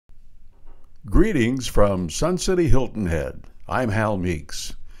Greetings from Sun City Hilton Head. I'm Hal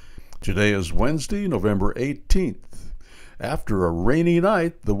Meeks. Today is Wednesday, November 18th. After a rainy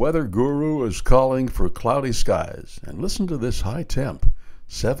night, the weather guru is calling for cloudy skies. And listen to this high temp,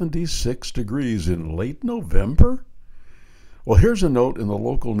 76 degrees in late November? Well, here's a note in the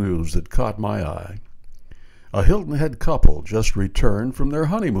local news that caught my eye. A Hilton Head couple just returned from their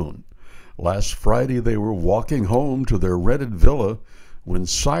honeymoon. Last Friday, they were walking home to their rented villa when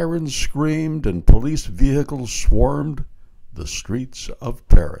sirens screamed and police vehicles swarmed the streets of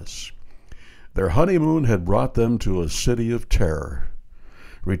Paris. Their honeymoon had brought them to a city of terror.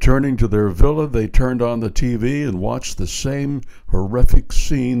 Returning to their villa, they turned on the TV and watched the same horrific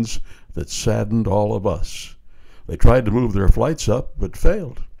scenes that saddened all of us. They tried to move their flights up, but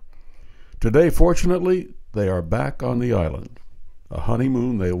failed. Today, fortunately, they are back on the island, a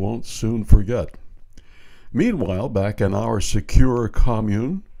honeymoon they won't soon forget. Meanwhile, back in our secure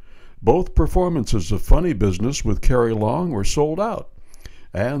commune, both performances of Funny Business with Carrie Long were sold out,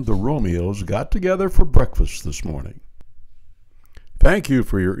 and the Romeos got together for breakfast this morning. Thank you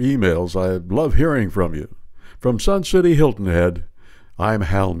for your emails. I love hearing from you. From Sun City Hilton Head, I'm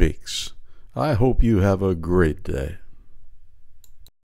Hal Meeks. I hope you have a great day.